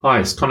Hi,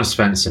 it's Connor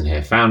Svensson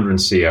here, founder and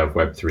CEO of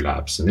Web3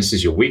 Labs, and this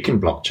is your Week in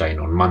Blockchain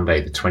on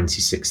Monday, the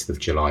 26th of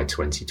July,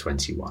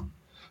 2021.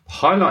 The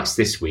highlights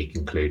this week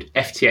include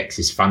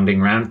FTX's funding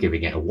round,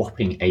 giving it a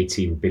whopping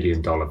 $18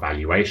 billion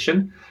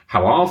valuation,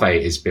 how Aave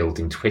is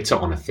building Twitter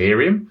on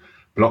Ethereum,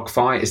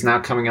 BlockFi is now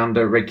coming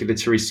under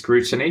regulatory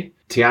scrutiny,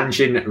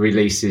 Tianjin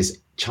releases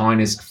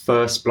China's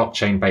first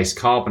blockchain-based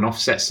carbon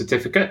offset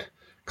certificate,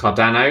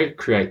 Cardano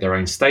create their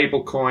own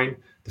stablecoin,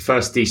 the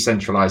first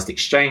decentralized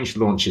exchange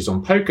launches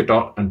on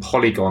Polkadot, and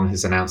Polygon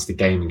has announced a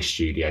gaming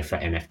studio for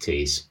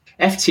NFTs.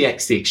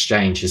 FTX, the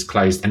exchange, has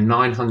closed a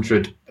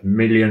 $900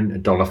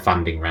 million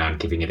funding round,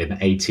 giving it an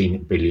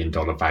 $18 billion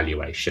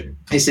valuation.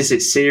 This is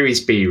its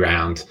Series B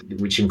round,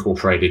 which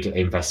incorporated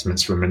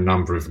investments from a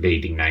number of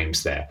leading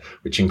names there,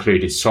 which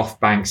included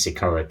SoftBank,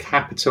 Sequoia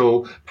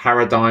Capital,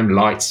 Paradigm,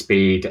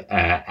 Lightspeed,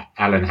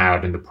 Alan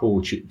Howard, and the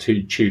Paul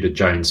Tudor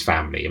Jones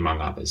family, among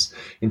others.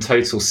 In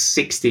total,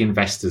 60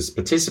 investors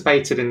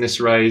participated in this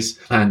raise,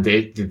 and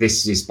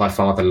this is by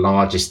far the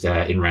largest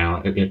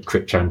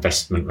crypto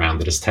investment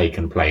round that has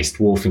taken place,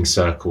 dwarfing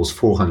Circle's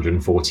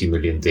 $440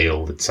 million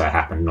deal that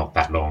happened not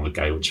that long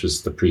ago, which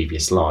was the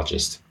previous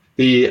largest.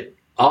 The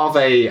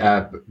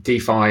Aave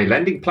DeFi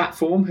lending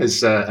platform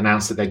has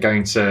announced that they're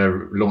going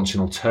to launch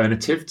an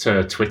alternative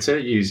to Twitter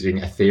using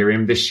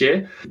Ethereum this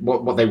year.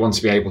 What they want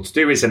to be able to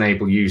do is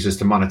enable users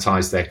to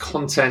monetize their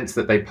content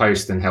that they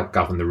post and help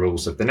govern the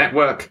rules of the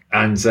network.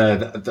 And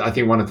I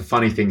think one of the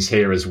funny things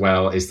here as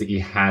well is that you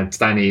had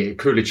Danny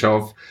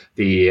Kulichov,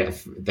 the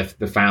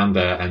founder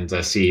and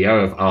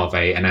CEO of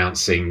Aave,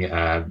 announcing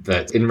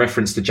that in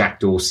reference to Jack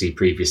Dorsey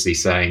previously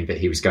saying that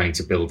he was going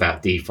to build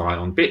out DeFi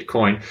on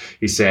Bitcoin,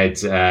 he said,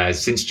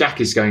 since Jack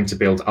is going to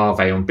build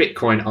Aave on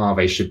Bitcoin,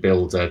 Aave should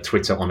build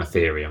Twitter on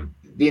Ethereum.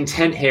 The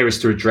intent here is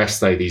to address,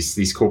 though,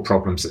 these core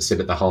problems that sit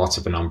at the heart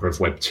of a number of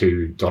Web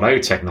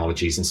 2.0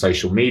 technologies and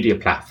social media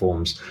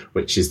platforms,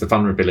 which is the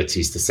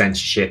vulnerabilities to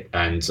censorship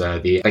and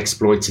the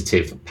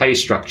exploitative pay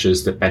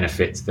structures that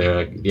benefit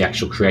the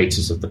actual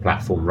creators of the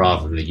platform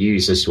rather than the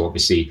users, who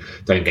obviously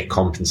don't get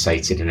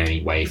compensated in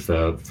any way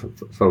for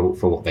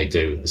what they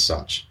do as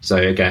such. So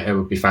again, it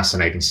would be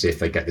fascinating to see if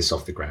they get this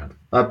off the ground.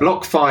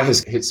 BlockFi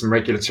has hit some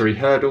regulatory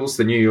hurdles.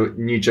 The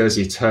New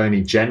Jersey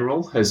Attorney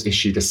General has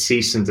issued a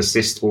cease and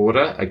desist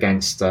order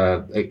against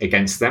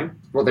them.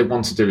 What they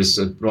want to do is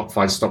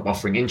BlockFi stop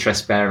offering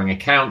interest-bearing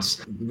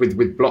accounts.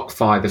 With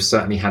BlockFi, they've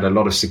certainly had a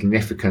lot of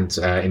significant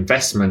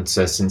investment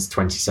since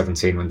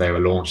 2017 when they were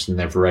launched, and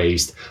they've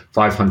raised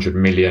 $500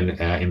 million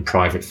in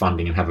private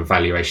funding and have a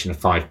valuation of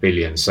 $5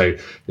 billion. So,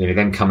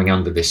 them coming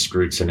under this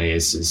scrutiny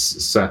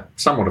is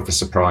somewhat of a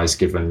surprise,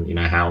 given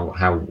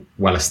how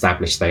well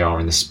established they are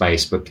in the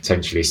space, but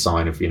potentially a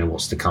sign of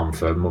what's to come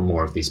for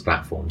more of these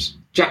platforms.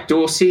 Jack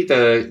Dorsey,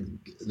 the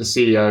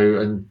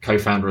CEO and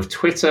co-founder of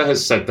Twitter,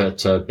 has said that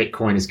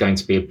Bitcoin is going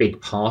to be a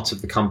big part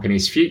of the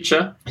company's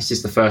future. This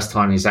is the first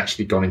time he's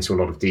actually gone into a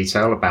lot of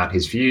detail about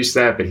his views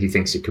there, but he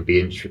thinks it could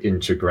be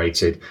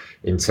integrated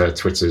into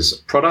Twitter's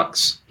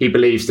products. He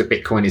believes that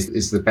Bitcoin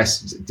is the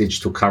best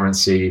digital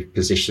currency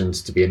positioned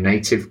to be a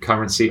native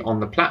currency on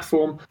the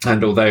platform.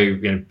 And although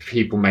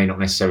people may not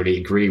necessarily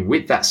agree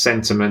with that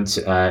sentiment,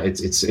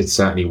 it's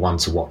certainly one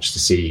to watch to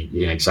see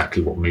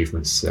exactly what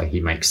movements he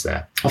makes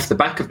there. Off the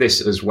back of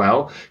this as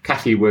well,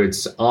 Cathie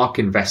Wood's ARK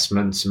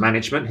Investment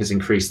Management has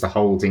increased the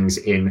holdings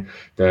in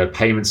the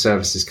payment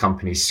services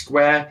company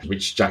Square,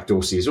 which Jack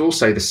Dorsey is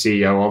also the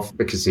CEO of,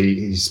 because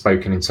he's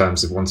spoken in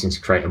terms of wanting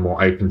to create a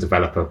more open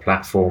developer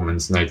platform,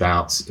 and no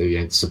doubt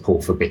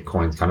support for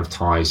Bitcoin kind of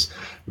ties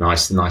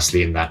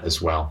nicely in that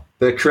as well.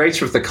 The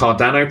creator of the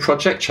Cardano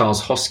project,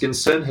 Charles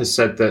Hoskinson, has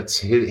said that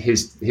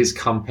his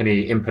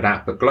company, Input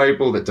Output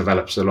Global, that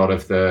develops a lot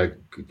of the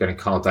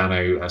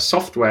Cardano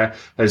software,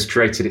 has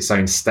created its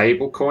own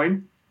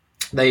stablecoin.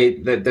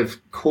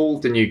 They've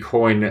called the new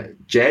coin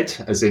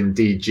JED, as in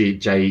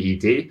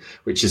DJED,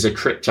 which is a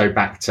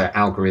crypto-backed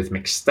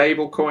algorithmic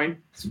stablecoin.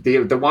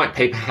 The white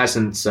paper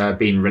hasn't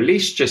been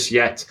released just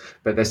yet,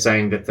 but they're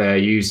saying that their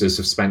users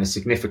have spent a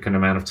significant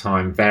amount of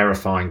time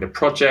verifying the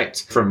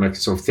project from a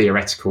sort of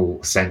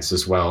theoretical sense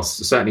as well.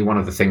 So certainly one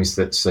of the things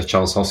that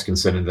Charles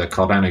Hoskinson and the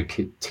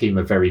Cardano team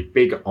are very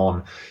big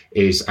on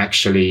is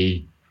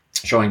actually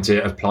trying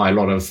to apply a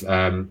lot of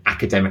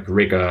academic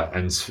rigor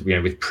and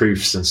with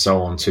proofs and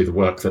so on to the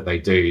work that they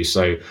do.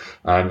 So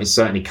it's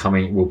certainly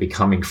will be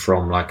coming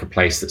from like a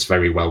place that's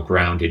very well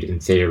grounded in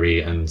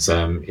theory and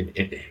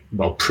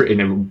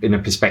in a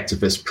perspective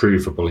that's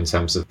provable in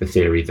terms of the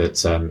theory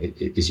that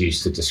is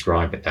used to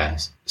describe it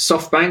as.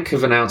 SoftBank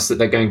have announced that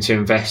they're going to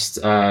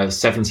invest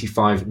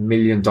 $75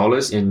 million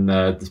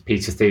in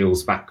Peter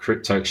Thiel's backed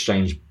crypto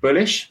exchange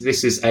Bullish.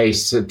 This is a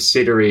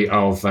subsidiary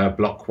of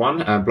Block One.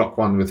 Block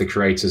One were the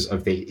creators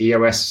of the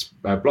EOS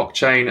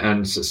blockchain,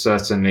 and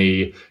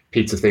certainly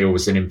Peter Thiel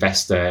was an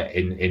investor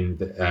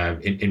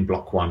in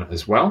Block One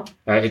as well.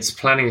 It's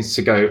planning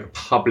to go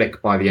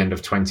public by the end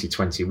of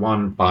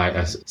 2021 by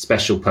a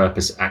special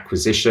purpose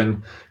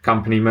acquisition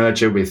company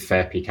merger with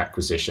Fairpeak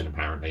Acquisition,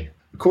 apparently.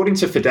 According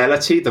to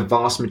Fidelity, the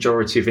vast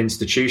majority of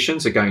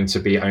institutions are going to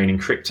be owning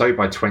crypto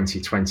by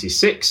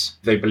 2026.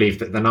 They believe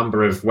that the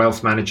number of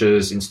wealth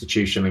managers,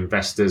 institutional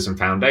investors, and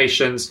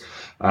foundations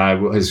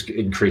has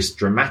increased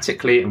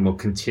dramatically and will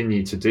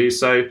continue to do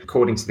so.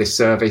 According to this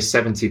survey,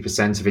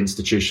 70% of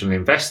institutional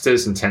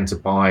investors intend to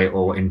buy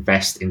or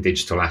invest in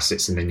digital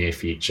assets in the near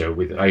future,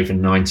 with over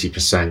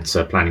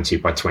 90% planning to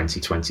by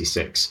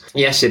 2026.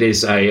 Yes, it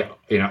is a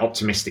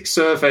optimistic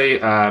survey,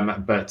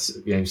 but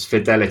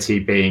Fidelity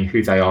being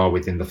who they are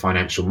within the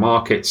financial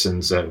markets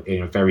and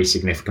a very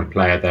significant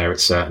player there, it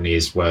certainly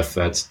is worth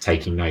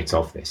taking note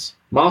of this.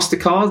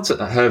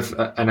 MasterCard have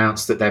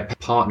announced that they're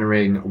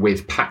partnering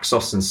with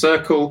Paxos and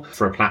Circle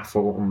for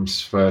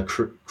platforms for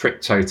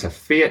crypto to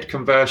fiat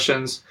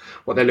conversions.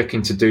 What they're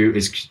looking to do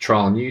is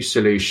trial new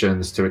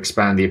solutions to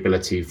expand the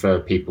ability for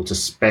people to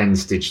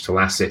spend digital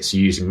assets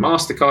using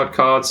MasterCard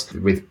cards,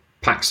 with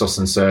Paxos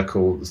and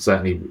Circle,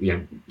 certainly,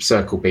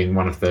 Circle being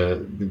one of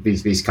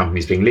these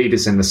companies being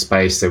leaders in the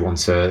space. They want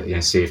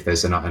to see if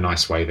there's a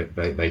nice way that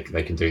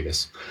they can do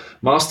this.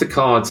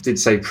 MasterCard did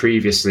say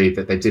previously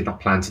that they did not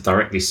plan to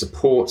directly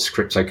support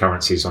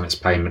cryptocurrencies on its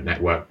payment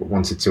network, but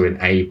wanted to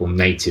enable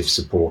native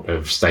support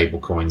of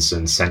stablecoins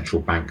and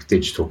central bank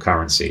digital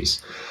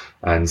currencies.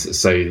 And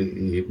so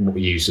what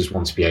users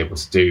want to be able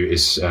to do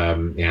is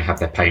have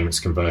their payments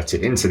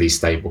converted into these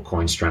stable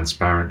coins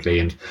transparently.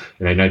 And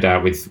no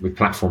doubt with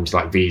platforms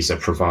like Visa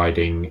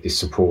providing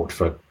support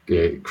for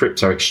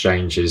crypto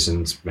exchanges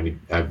and many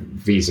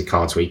Visa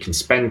cards where you can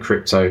spend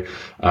crypto,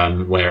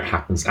 where it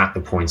happens at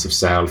the point of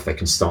sale, if they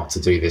can start to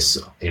do this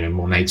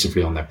more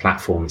natively on their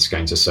platform, it's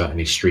going to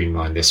certainly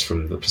streamline this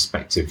from the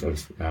perspective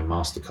of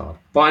MasterCard.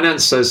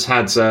 Binance has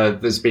had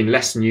there's been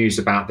less news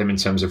about them in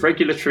terms of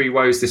regulatory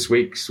woes this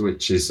week,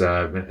 which is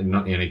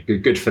not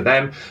good for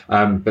them,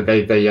 but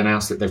they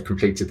announced that they've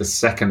completed their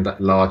second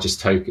largest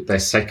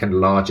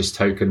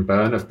token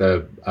burn of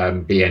the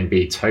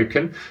BNB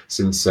token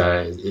since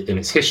in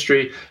its history.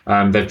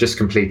 They've just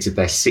completed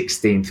their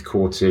 16th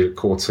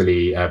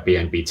quarterly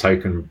BNB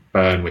token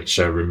burn, which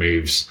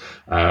removes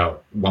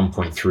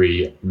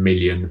 1.3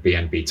 million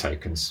BNB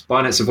tokens.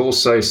 Binance have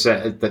also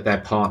said that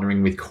they're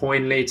partnering with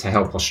Coinly to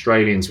help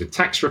Australians with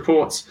tax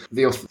reports.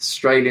 The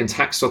Australian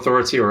Tax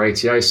Authority, or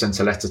ATO, sent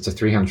a letter to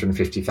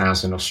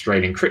 350,000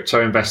 Australian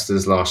crypto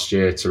investors last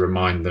year to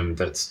remind them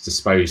that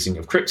disposing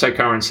of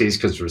cryptocurrencies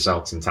could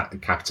result in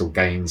capital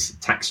gains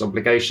tax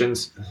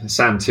obligations.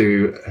 Sam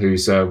Tu,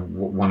 who's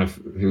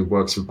who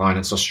works for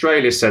Binance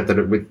Australia, said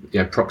that with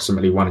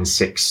approximately 1 in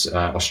 6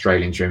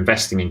 Australians are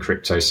investing in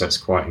crypto, so it's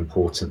quite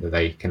important that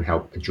they can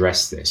help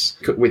address this.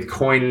 With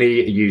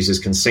Coinly, users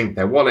can sync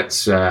their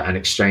wallets and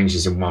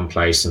exchanges in one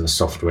place, and the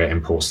software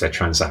imports their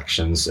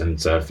transactions and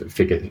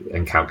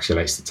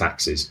calculates the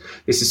taxes.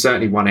 This is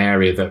certainly one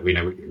area that we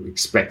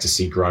expect to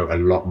see grow a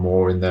lot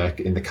more in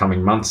the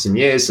coming months and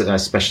years,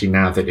 especially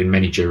now that in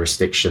many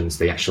jurisdictions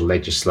the actual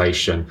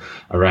legislation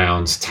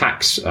around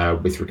tax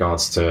with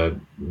regards to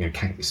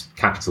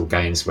capital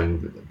gains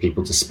when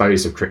people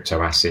dispose of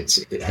crypto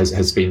assets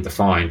has been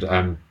defined.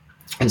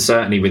 And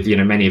certainly with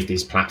many of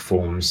these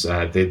platforms,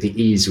 the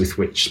ease with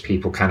which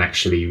people can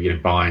actually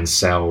buy and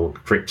sell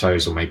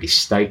cryptos or maybe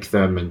stake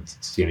them and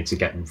to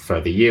get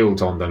further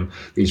yield on them,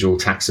 these are all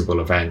taxable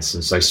events.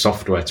 And so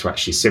software to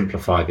actually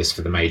simplify this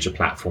for the major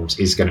platforms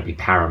is going to be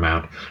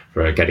paramount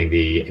for getting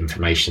the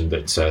information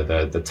that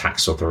the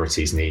tax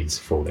authorities need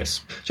for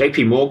this.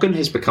 JP Morgan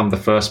has become the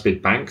first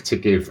big bank to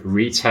give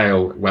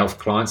retail wealth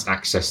clients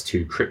access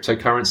to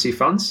cryptocurrency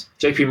funds.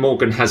 JP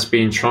Morgan has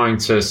been trying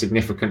to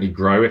significantly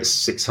grow its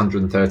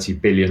 $630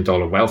 billion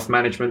wealth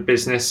management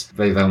business.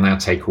 They'll now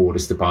take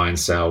orders to buy and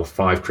sell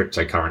 5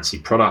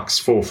 cryptocurrency products,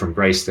 4 from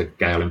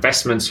Grayscale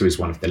Investments, who is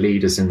one of the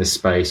leaders in this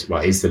space,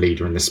 is the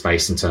leader in this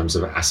space in terms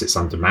of assets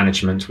under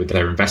management with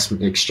their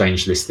investment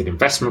exchange-listed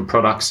investment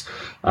products,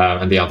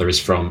 and the other is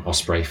from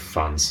Osprey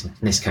Funds. And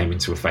this came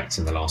into effect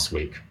in the last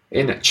week.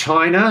 In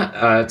China,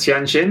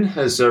 Tianjin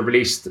has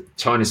released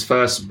China's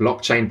first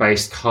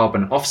blockchain-based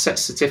carbon offset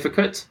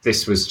certificate.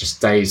 This was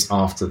just days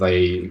after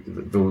they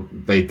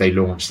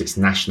launched its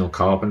national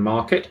carbon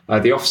market.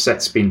 The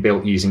offset's been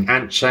built using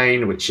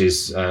AntChain, which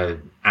is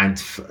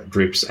Ant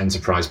Group's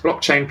enterprise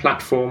blockchain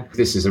platform.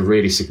 This is a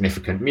really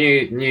significant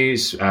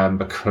news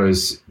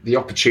because the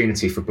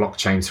opportunity for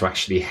blockchain to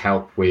actually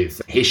help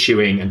with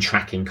issuing and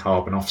tracking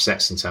carbon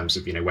offsets in terms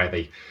of where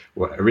they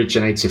were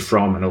originated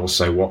from and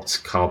also what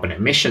carbon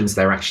emissions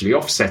they're actually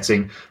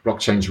offsetting,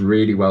 blockchain's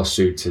really well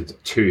suited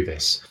to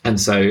this. And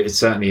so it's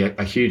certainly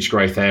a huge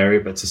growth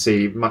area, but to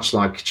see, much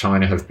like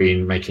China have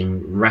been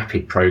making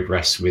rapid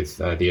progress with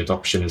the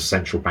adoption of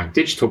central bank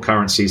digital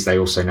currencies, they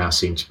also now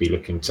seem to be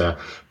looking to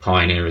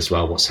pioneer as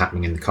well what's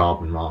happening in the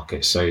carbon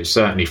market. So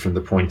certainly from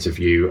the point of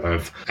view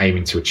of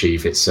aiming to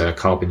achieve its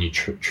carbon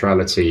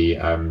neutrality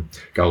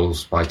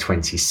goals by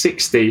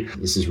 2060,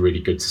 this is really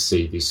good to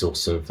see these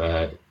sorts of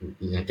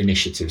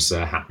initiatives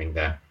happening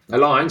there.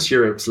 Allianz,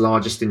 Europe's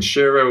largest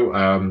insurer,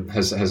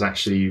 has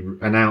actually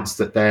announced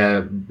that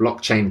their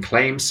blockchain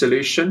claim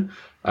solution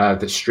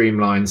that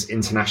streamlines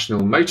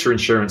international motor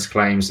insurance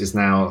claims is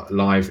now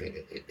live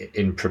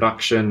in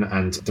production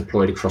and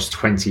deployed across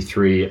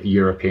 23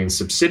 European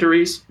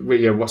subsidiaries.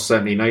 What's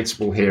certainly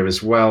notable here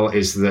as well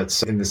is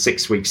that in the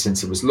 6 weeks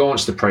since it was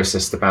launched, it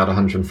processed about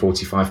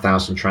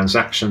 145,000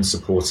 transactions,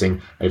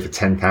 supporting over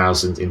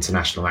 10,000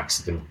 international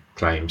accident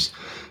claims.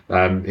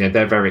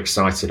 They're very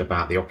excited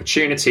about the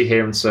opportunity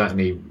here, and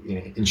certainly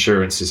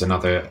insurance is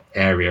another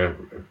area,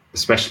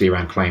 especially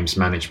around claims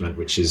management,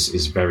 which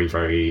is very,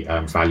 very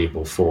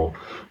valuable for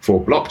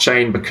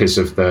blockchain because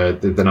of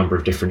the number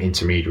of different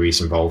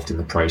intermediaries involved in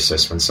the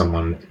process. When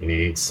someone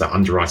needs to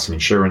underwrite an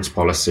insurance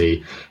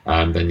policy,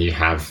 then you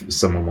have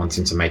someone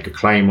wanting to make a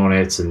claim on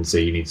it, and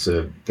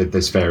so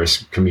there's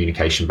various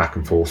communication back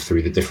and forth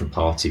through the different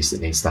parties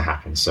that needs to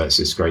happen. So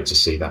it's great to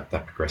see that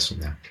progressing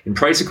there. In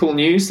protocol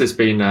news, there's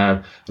been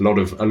a lot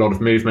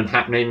of movement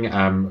happening,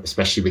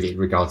 especially with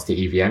regards to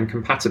EVM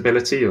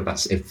compatibility, or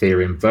that's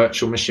Ethereum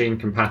virtual machine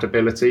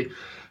compatibility.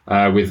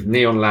 With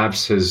Neon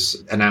Labs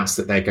has announced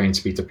that they're going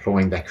to be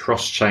deploying their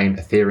cross-chain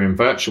Ethereum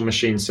virtual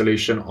machine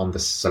solution on the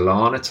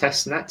Solana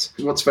testnet.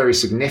 What's very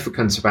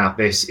significant about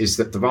this is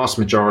that the vast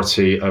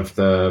majority of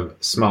the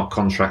smart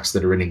contracts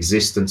that are in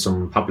existence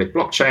on public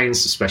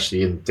blockchains,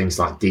 especially in things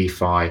like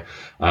DeFi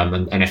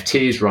and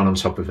NFTs, run on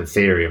top of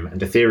Ethereum,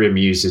 and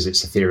Ethereum uses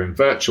its Ethereum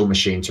virtual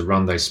machine to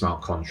run those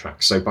smart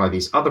contracts. So by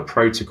these other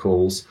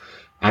protocols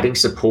adding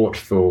support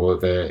for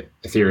the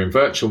Ethereum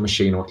virtual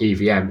machine, or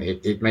EVM,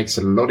 it makes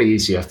it a lot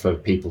easier for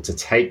people to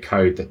take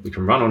code that we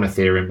can run on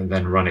Ethereum and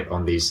then run it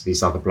on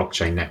these other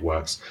blockchain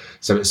networks.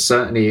 So it's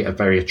certainly a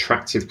very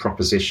attractive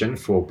proposition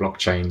for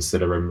blockchains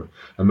that are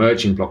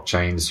emerging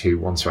blockchains who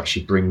want to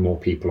actually bring more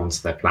people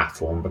onto their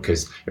platform,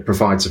 because it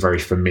provides a very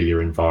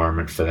familiar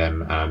environment for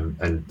them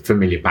and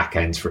familiar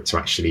backends for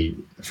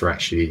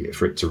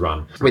it to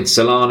run. With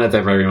Solana,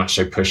 they're very much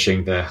so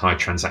pushing the high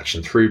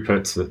transaction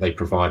throughput that they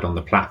provide on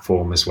the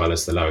platform, as well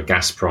as the lower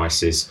gas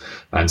prices.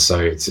 And so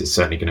it's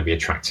certainly going to be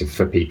attractive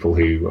for people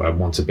who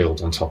want to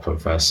build on top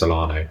of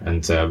Solana.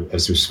 And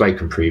as we've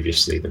spoken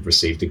previously, they've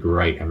received a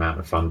great amount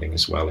of funding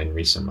as well in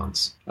recent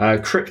months.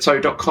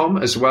 Crypto.com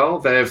as well,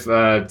 they've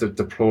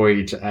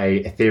deployed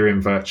a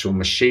Ethereum virtual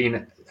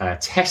machine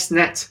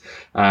testnet,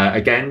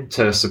 again,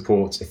 to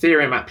support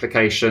Ethereum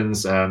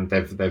applications.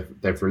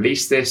 They've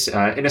released this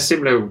in a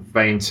similar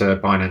vein to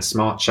Binance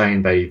Smart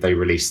Chain. They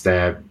released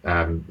their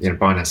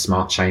Binance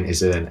Smart Chain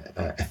is an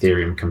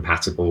Ethereum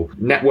compatible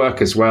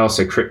network as well.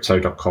 So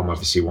Crypto.com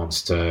obviously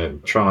wants to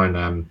try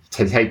and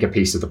to take a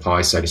piece of the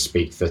pie, so to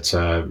speak, that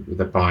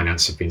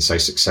Binance have been so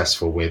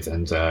successful with,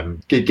 and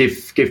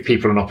give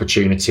people an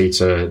opportunity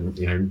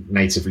to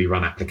natively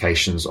run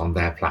applications on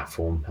their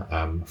platform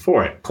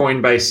for it.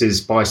 Coinbase's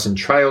Bison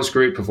Trails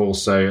Group have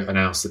also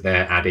announced that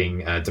they're adding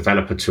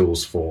developer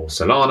tools for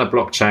Solana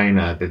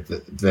blockchain.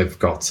 They've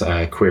got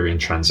a Query and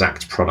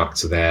Transact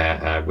product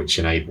there, which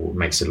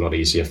makes it a lot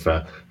easier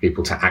for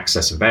people to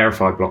access and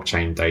verify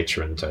blockchain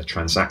data and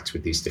transact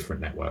with these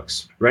different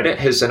networks. Reddit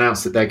has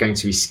announced that they're going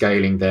to be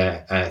scaling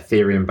their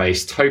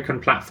Ethereum-based token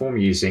platform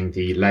using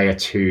the layer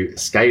 2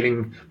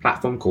 scaling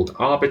platform called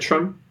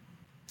Arbitrum.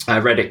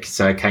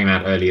 Reddit came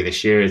out earlier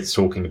this year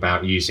talking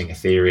about using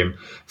Ethereum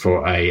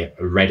for a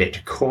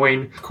Reddit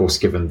coin. Of course,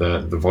 given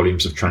the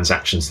volumes of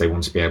transactions they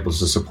want to be able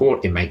to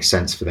support, it makes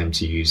sense for them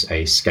to use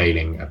a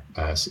scaling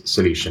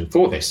solution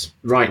for this.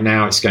 Right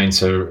now, it's going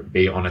to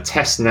be on a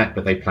test net,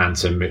 but they plan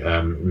to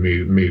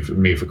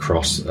move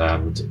across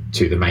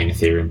to the main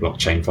Ethereum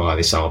blockchain via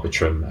this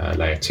Arbitrum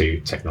layer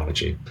 2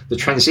 technology. The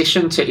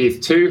transition to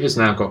ETH2 has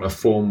now got a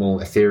formal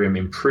Ethereum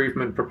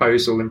improvement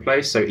proposal in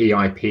place. So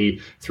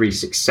EIP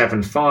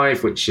 3675,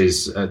 which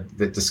is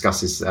that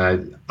discusses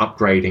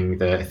upgrading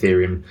the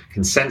Ethereum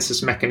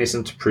consensus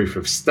mechanism to proof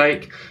of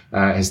stake,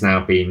 has now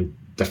been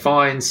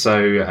defined.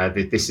 So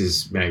this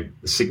is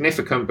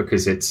significant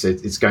because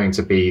it's going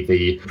to be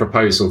the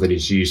proposal that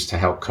is used to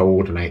help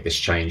coordinate this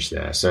change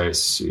there. So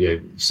it's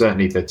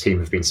certainly the team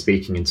have been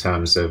speaking in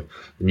terms of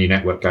the new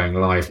network going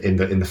live in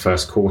the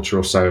first quarter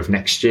or so of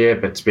next year,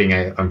 but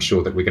I'm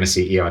sure that we're going to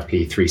see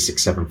EIP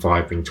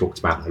 3675 being talked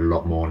about a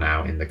lot more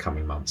now in the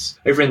coming months.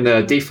 Over in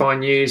the DeFi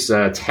news,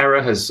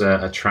 Terra has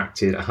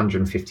attracted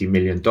 $150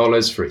 million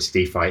for its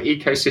DeFi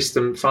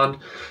ecosystem fund.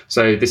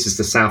 So this is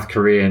the South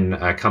Korean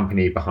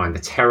company behind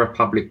the Terra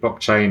public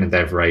blockchain, and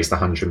they've raised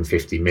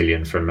 $150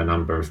 million from a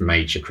number of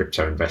major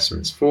crypto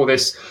investments for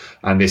this.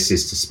 And this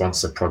is to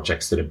sponsor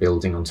projects that are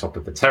building on top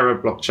of the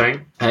Terra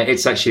blockchain.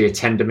 It's actually a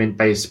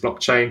Tendermint-based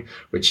blockchain,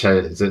 which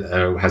has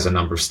a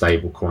number of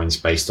stable coins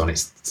based on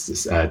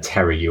its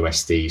Terra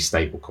USD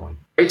stablecoin.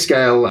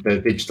 Grayscale, the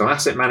digital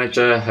asset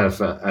manager,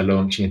 are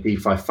launching a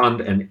DeFi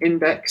fund and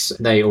index.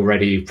 They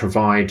already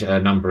provide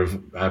a number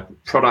of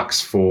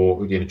products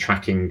for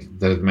tracking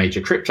the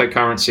major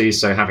cryptocurrencies.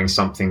 So having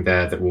something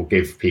there that will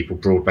give people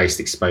broad-based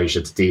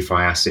exposure to DeFi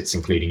assets,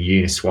 including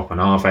Uniswap and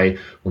Aave,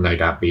 will no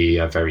doubt be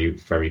very,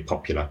 very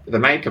popular. The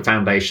Maker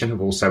Foundation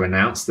have also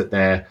announced that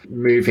they're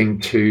moving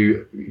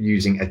to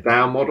using a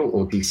DAO model,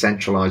 or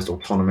decentralized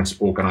autonomous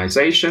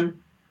organization.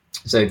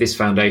 So this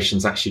foundation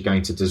is actually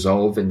going to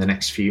dissolve in the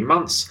next few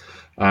months.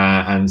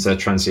 and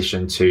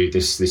transition to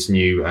this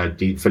new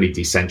fully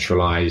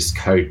decentralized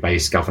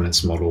code-based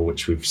governance model,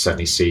 which we've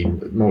certainly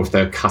seen more of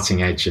the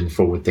cutting edge and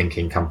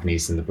forward-thinking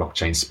companies in the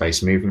blockchain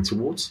space moving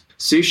towards.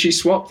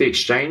 SushiSwap, the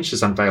exchange,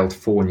 has unveiled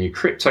 4 new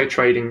crypto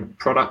trading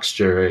products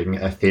during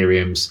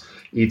Ethereum's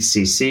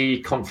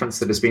EthCC conference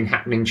that has been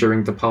happening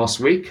during the past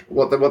week.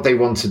 What they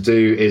want to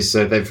do is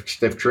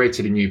they've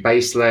created a new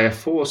base layer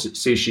for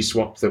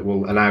SushiSwap that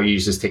will allow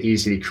users to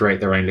easily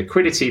create their own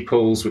liquidity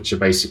pools, which are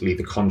basically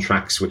the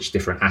contracts which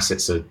different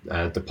assets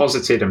are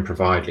deposited and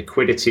provide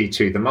liquidity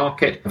to the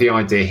market. The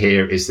idea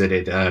here is that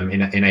it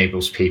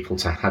enables people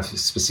to have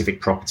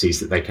specific properties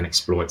that they can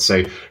exploit.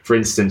 So, for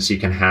instance, you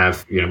can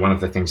have, one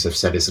of the things I've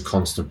said is a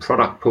constant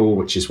product pool,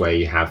 which is where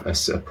you have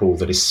a pool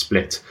that is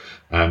split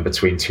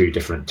between 2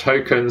 different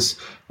tokens,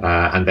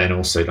 and then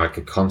also like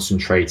a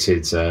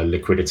concentrated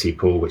liquidity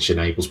pool, which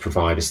enables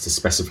providers to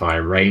specify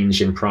a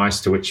range in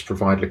price to which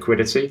provide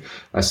liquidity.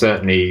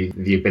 Certainly,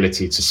 the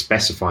ability to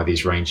specify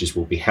these ranges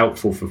will be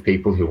helpful for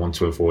people who want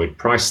to avoid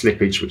price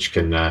slippage, which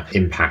can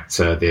impact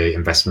the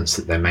investments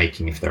that they're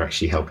making if they're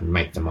actually helping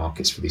make the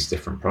markets for these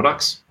different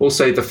products.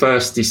 Also, the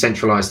first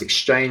decentralized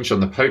exchange on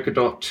the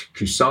Polkadot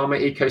Kusama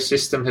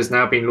ecosystem has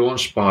now been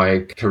launched by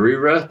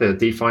Karura, the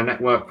DeFi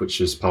network, which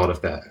is part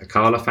of the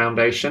Akala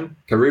Foundation.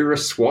 Karura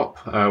Swap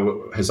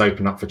has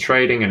opened up for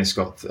trading, and it's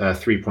got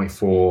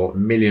 $3.4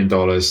 million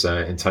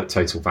in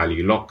total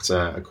value locked,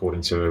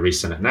 according to a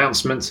recent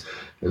announcement.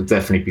 It'll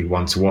definitely be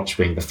one to watch,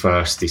 being the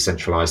first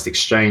decentralized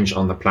exchange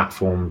on the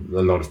platform.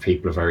 A lot of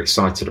people are very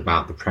excited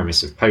about the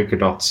premise of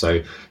Polkadot,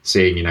 so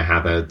seeing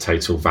how the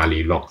total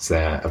value locked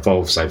there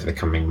evolves over the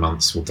coming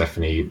months will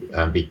definitely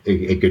be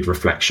a good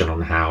reflection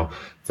on how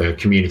the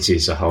community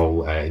as a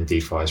whole in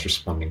DeFi is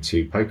responding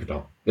to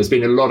Polkadot. There's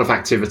been a lot of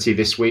activity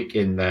this week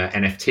in the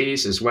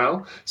NFTs as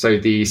well. So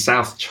the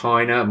South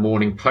China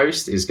Morning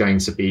Post is going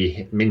to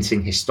be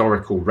minting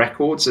historical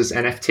records as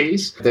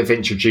NFTs. They've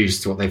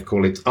introduced what they've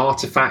called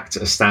Artifact,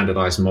 a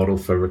standardized model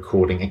for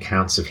recording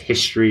accounts of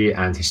history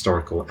and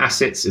historical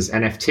assets as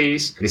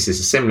NFTs. This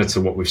is similar to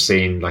what we've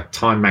seen like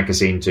Time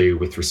Magazine do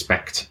with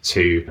respect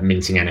to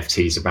minting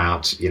NFTs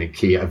about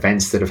key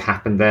events that have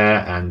happened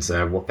there, and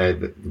what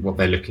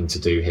they're looking to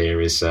do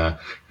here is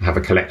have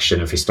a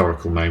collection of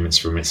historical moments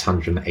from its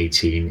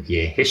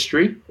 118-year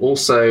history.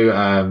 Also,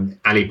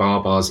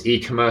 Alibaba's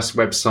e-commerce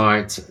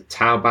website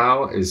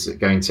Taobao is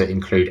going to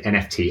include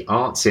NFT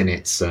arts in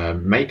its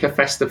Maker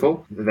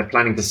Festival. They're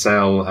planning to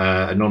sell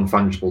a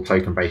non-fungible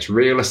token-based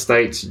real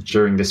estate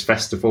during this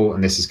festival,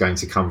 and this is going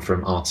to come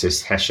from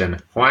artist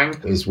Heshen Huang,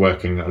 who's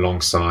working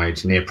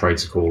alongside Near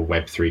Protocol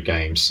Web3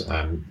 Games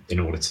in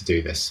order to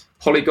do this.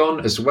 Polygon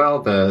as well,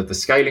 the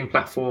scaling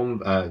platform,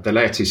 the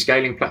layer 2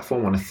 scaling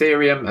platform on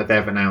Ethereum.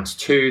 They've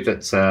announced too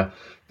that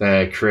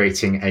they're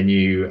creating a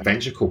new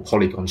venture called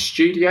Polygon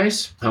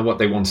Studios. And what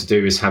they want to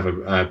do is have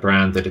a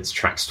brand that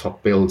attracts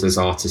top builders,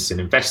 artists,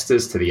 and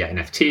investors to the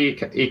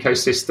NFT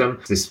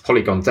ecosystem. This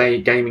Polygon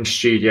Gaming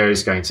Studio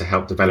is going to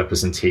help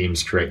developers and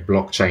teams create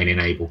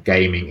blockchain-enabled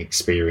gaming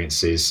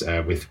experiences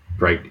with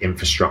great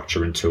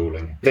infrastructure and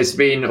tooling. There's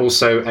been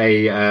also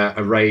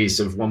a raise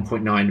of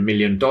 $1.9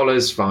 million via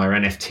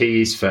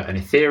NFTs for an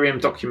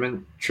Ethereum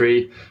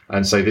documentary.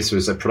 And so this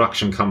was a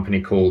production company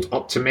called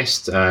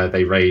Optimist.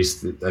 They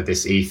raised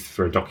this ETH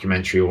for a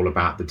documentary all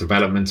about the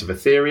development of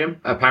Ethereum.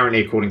 Apparently,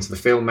 according to the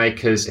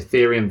filmmakers,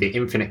 Ethereum, The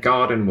Infinite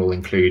Garden will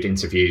include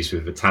interviews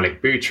with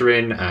Vitalik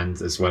Buterin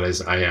and as well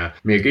as Aya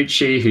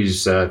Miyaguchi,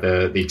 who's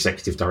the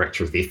executive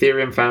director of the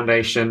Ethereum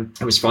Foundation.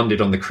 It was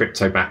funded on the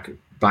crypto-backed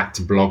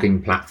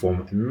blogging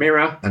platform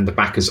Mirror, and the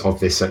backers of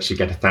this actually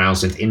get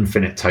 1,000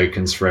 infinite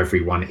tokens for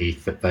every 1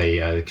 ETH that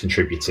they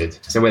contributed.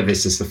 So whether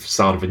this is the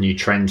start of a new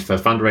trend for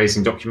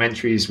fundraising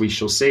documentaries, we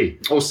shall see.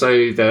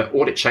 Also, the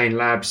Audit Chain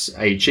Labs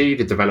AG,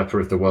 the developer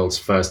of the world's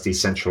first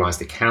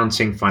decentralized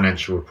accounting,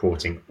 financial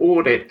reporting,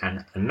 audit,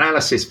 and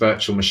analysis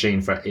virtual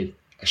machine for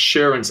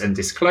assurance and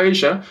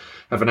disclosure,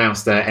 have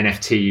announced their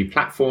NFT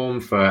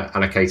platform for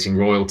allocating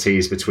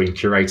royalties between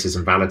curators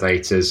and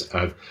validators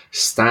of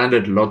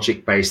standard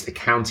logic-based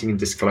accounting and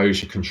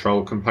disclosure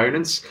control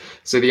components.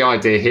 So the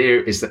idea here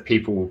is that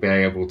people will be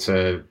able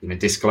to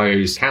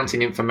disclose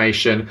accounting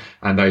information,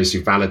 and those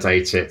who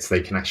validate it, they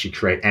can actually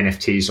create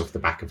NFTs off the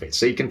back of it.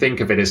 So you can think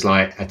of it as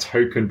like a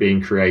token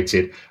being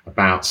created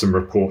about some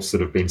reports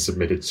that have been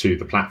submitted to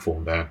the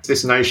platform there.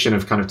 This notion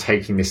of kind of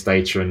taking this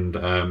data and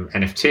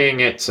NFTing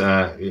it,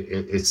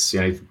 it's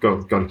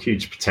got a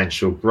huge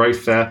potential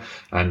growth there,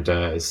 and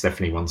it's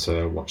definitely one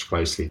to watch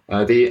closely.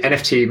 The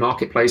NFT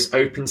marketplace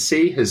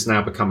OpenSea has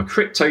now become a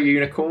crypto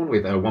unicorn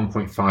with a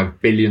 $1.5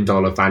 billion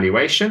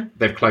valuation.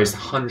 They've closed a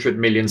 $100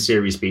 million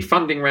Series B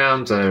funding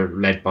round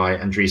led by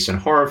Andreessen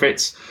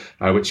Horowitz,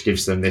 which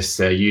gives them this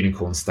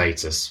unicorn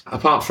status.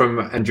 Apart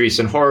from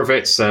Andreessen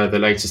Horowitz, the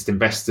latest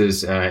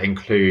investors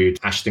include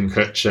Ashton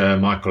Kutcher,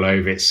 Michael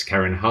Ovitz,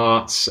 Karen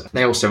Hart.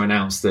 They also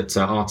announced that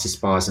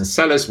artist buyers and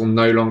sellers will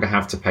no longer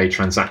have to pay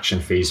transaction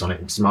fees on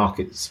its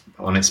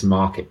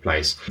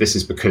marketplace. This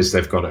is because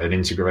they've got an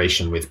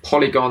integration with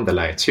Polygon, the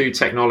layer 2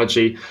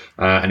 technology,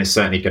 and it's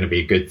certainly going to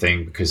be a good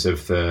thing because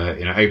of the,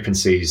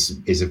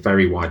 OpenSea is a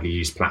very widely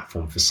used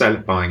platform for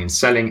buying and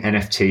selling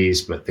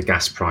NFTs, but the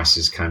gas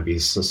prices can be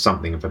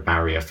something of a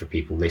barrier for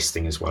people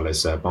listing as well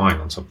as buying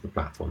on top of the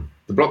platform.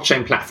 The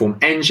blockchain platform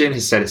Enjin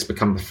has said it's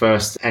become the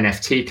first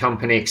NFT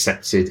company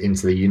accepted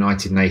into the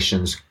United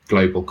Nations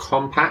Global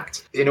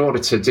Compact. In order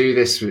to do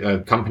this,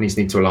 companies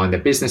need to align their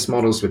business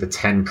models with the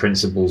 10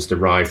 principles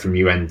derived from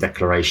UN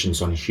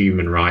declarations on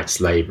human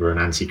rights, labour and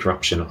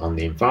anti-corruption on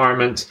the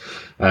environment.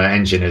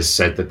 Enjin has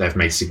said that they've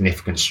made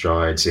significant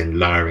strides in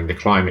lowering the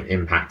climate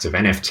impact of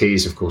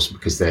NFTs, of course,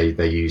 because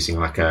they're using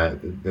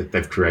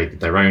they've created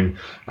their own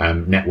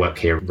network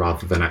here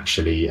rather than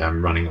actually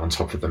running on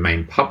top of the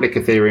main public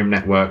Ethereum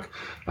network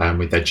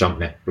with their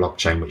JumpNet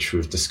blockchain, which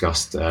we've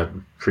discussed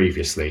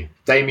previously.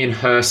 Damien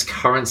Hirst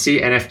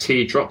currency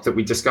NFT drop that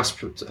we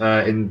discussed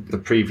in the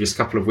previous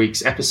couple of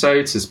weeks'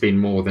 episodes has been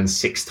more than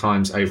 6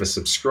 times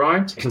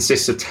oversubscribed. It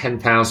consists of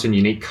 10,000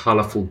 unique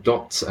colourful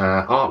dot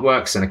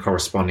artworks and a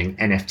corresponding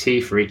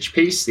NFT for each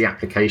piece. The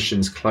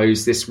applications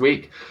closed this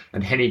week,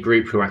 and Henny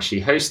Group, who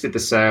actually hosted the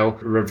sale,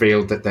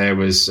 revealed that there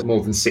was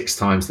more than 6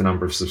 times the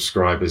number of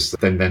subscribers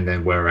than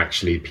there were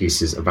actually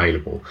pieces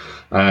available.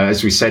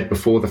 As we said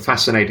before, the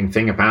fascinating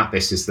thing about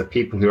this is that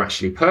people who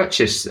actually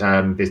purchase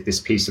this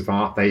piece of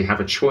art, they have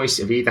a choice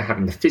of either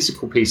having the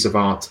physical piece of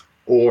art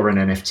or an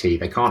NFT.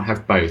 They can't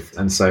have both.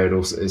 And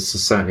so it's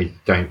certainly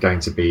going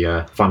to be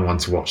a fun one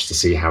to watch to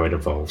see how it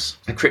evolves.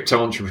 A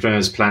crypto entrepreneur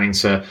is planning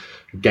to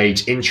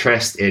gauge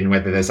interest in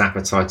whether there's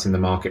appetite in the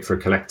market for a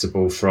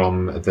collectible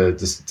from the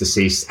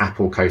deceased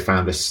Apple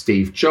co-founder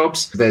Steve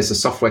Jobs. There's a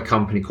software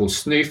company called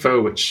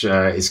Snoofer, which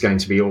is going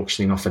to be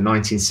auctioning off a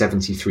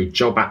 1973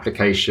 job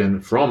application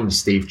from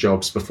Steve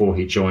Jobs before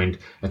he joined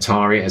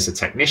Atari as a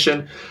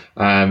technician.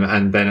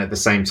 And then at the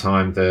same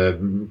time, the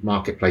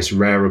marketplace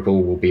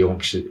Rarible will be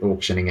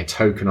auctioning a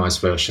tokenized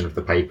version of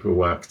the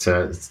paperwork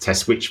to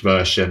test which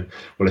version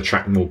will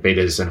attract more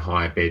bidders and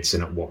higher bids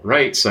and at what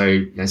rate.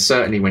 So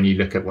certainly when you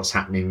look at what's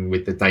happening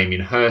with the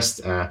Damien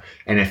Hirst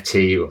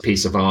NFT or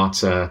piece of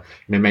art,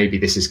 maybe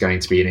this is going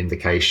to be an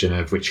indication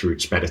of which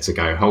route's better to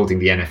go, holding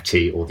the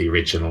NFT or the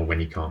original when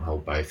you can't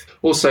hold both.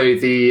 Also,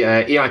 the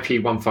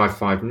EIP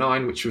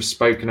 1559, which we've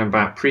spoken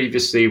about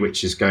previously,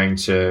 which is going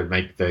to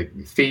make the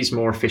fees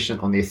more efficient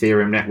on the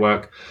Ethereum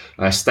network.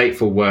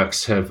 Stateful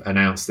Works have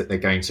announced that they're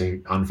going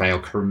to unveil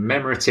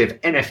commemorative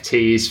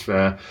NFTs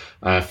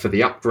for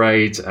the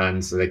upgrade,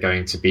 and they're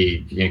going to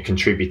be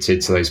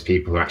contributed to those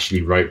people who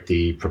actually wrote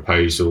the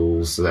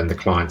proposals and the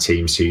client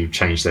teams who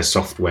changed their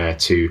software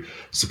to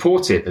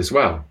support it as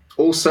well.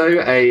 Also,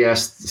 a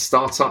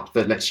startup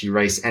that lets you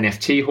race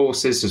NFT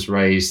horses has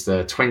raised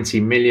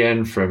 20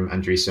 million from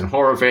Andreessen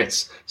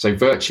Horowitz. So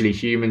Virtually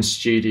Human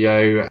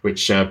Studio,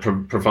 which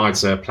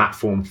provides a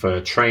platform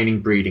for training,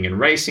 breeding and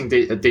racing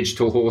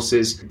digital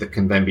horses that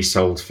can then be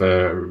sold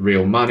for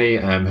real money,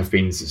 have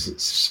been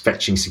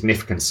fetching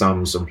significant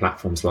sums on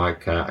platforms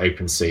like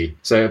OpenSea.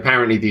 So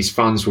apparently these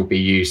funds will be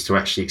used to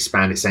actually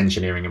expand its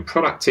engineering and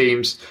product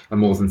teams, and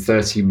more than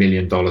 $30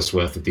 million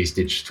worth of these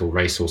digital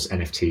racehorse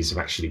NFTs have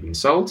actually been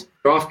sold.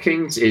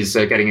 DraftKings is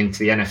getting into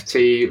the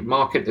NFT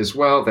market as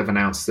well. They've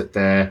announced that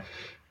they're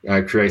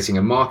creating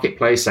a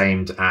marketplace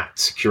aimed at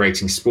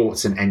curating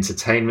sports and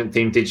entertainment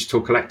themed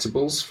digital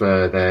collectibles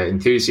for their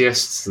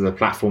enthusiasts. The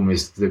platform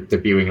is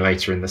debuting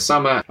later in the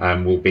summer,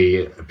 will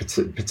be a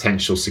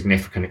potential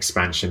significant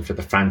expansion for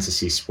the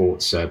fantasy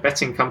sports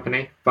betting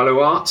company.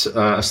 Valuart,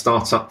 a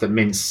startup that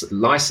mints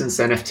licensed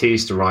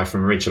NFTs derived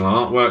from original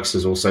artworks,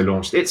 has also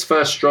launched its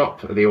first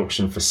drop at the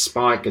auction for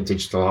Spike, a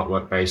digital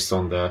artwork based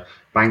on the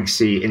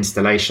Banksy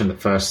installation that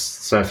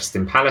first surfaced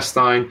in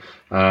Palestine,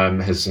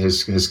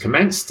 has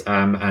commenced,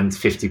 and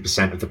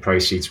 50% of the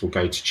proceeds will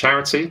go to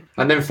charity.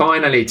 And then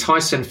finally,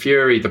 Tyson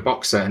Fury, the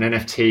boxer, an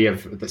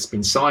NFT that's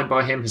been signed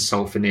by him, has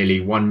sold for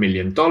nearly $1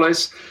 million.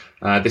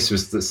 This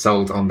was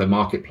sold on the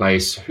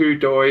marketplace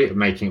Hudoi,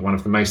 making it one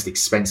of the most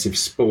expensive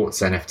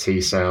sports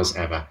NFT sales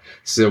ever.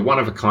 This is a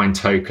one-of-a-kind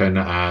token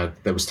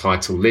that was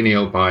titled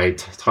Lineal by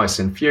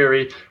Tyson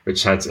Fury,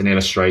 which had an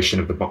illustration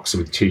of the boxer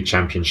with 2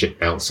 championship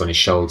belts on his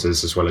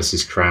shoulders, as well as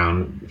his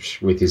crown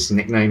with his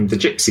nickname, the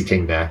Gypsy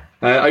King there.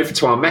 Over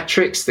to our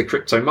metrics, the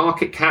crypto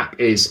market cap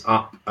is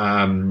up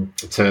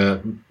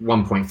to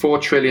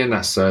 1.4 trillion.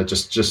 That's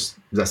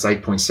that's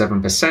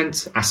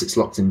 8.7%. Assets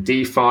locked in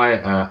DeFi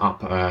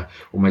up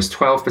almost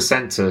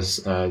 12% to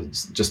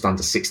just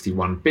under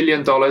 $61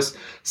 billion.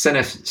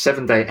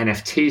 7-day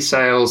NFT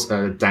sales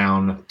are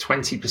down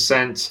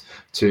 20%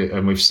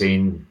 and we've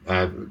seen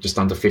just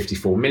under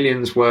 54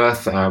 million's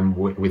worth,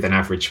 with an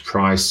average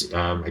price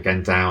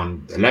again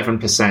down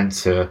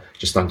 11% to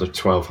just under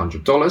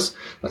 $1,200.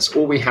 That's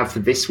all we have for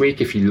this week.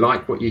 If you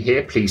like what you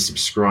hear, please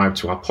subscribe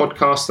to our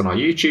podcast and our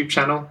YouTube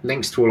channel.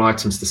 Links to all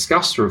items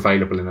discussed are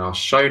available in our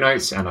show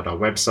notes and at our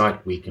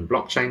website,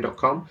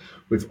 weekinblockchain.com.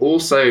 We've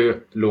also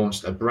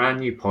launched a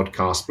brand new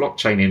podcast,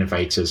 Blockchain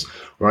Innovators,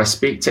 where I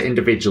speak to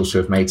individuals who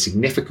have made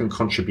significant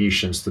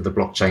contributions to the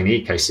blockchain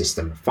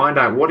ecosystem. Find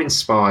out what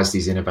inspires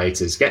these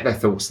innovators, get their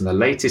thoughts on the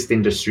latest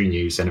industry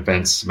news and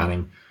events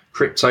spanning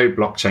crypto,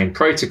 blockchain,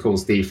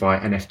 protocols, DeFi,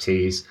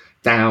 NFTs,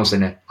 DAOs,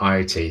 and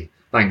IoT.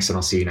 Thanks, and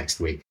I'll see you next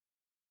week.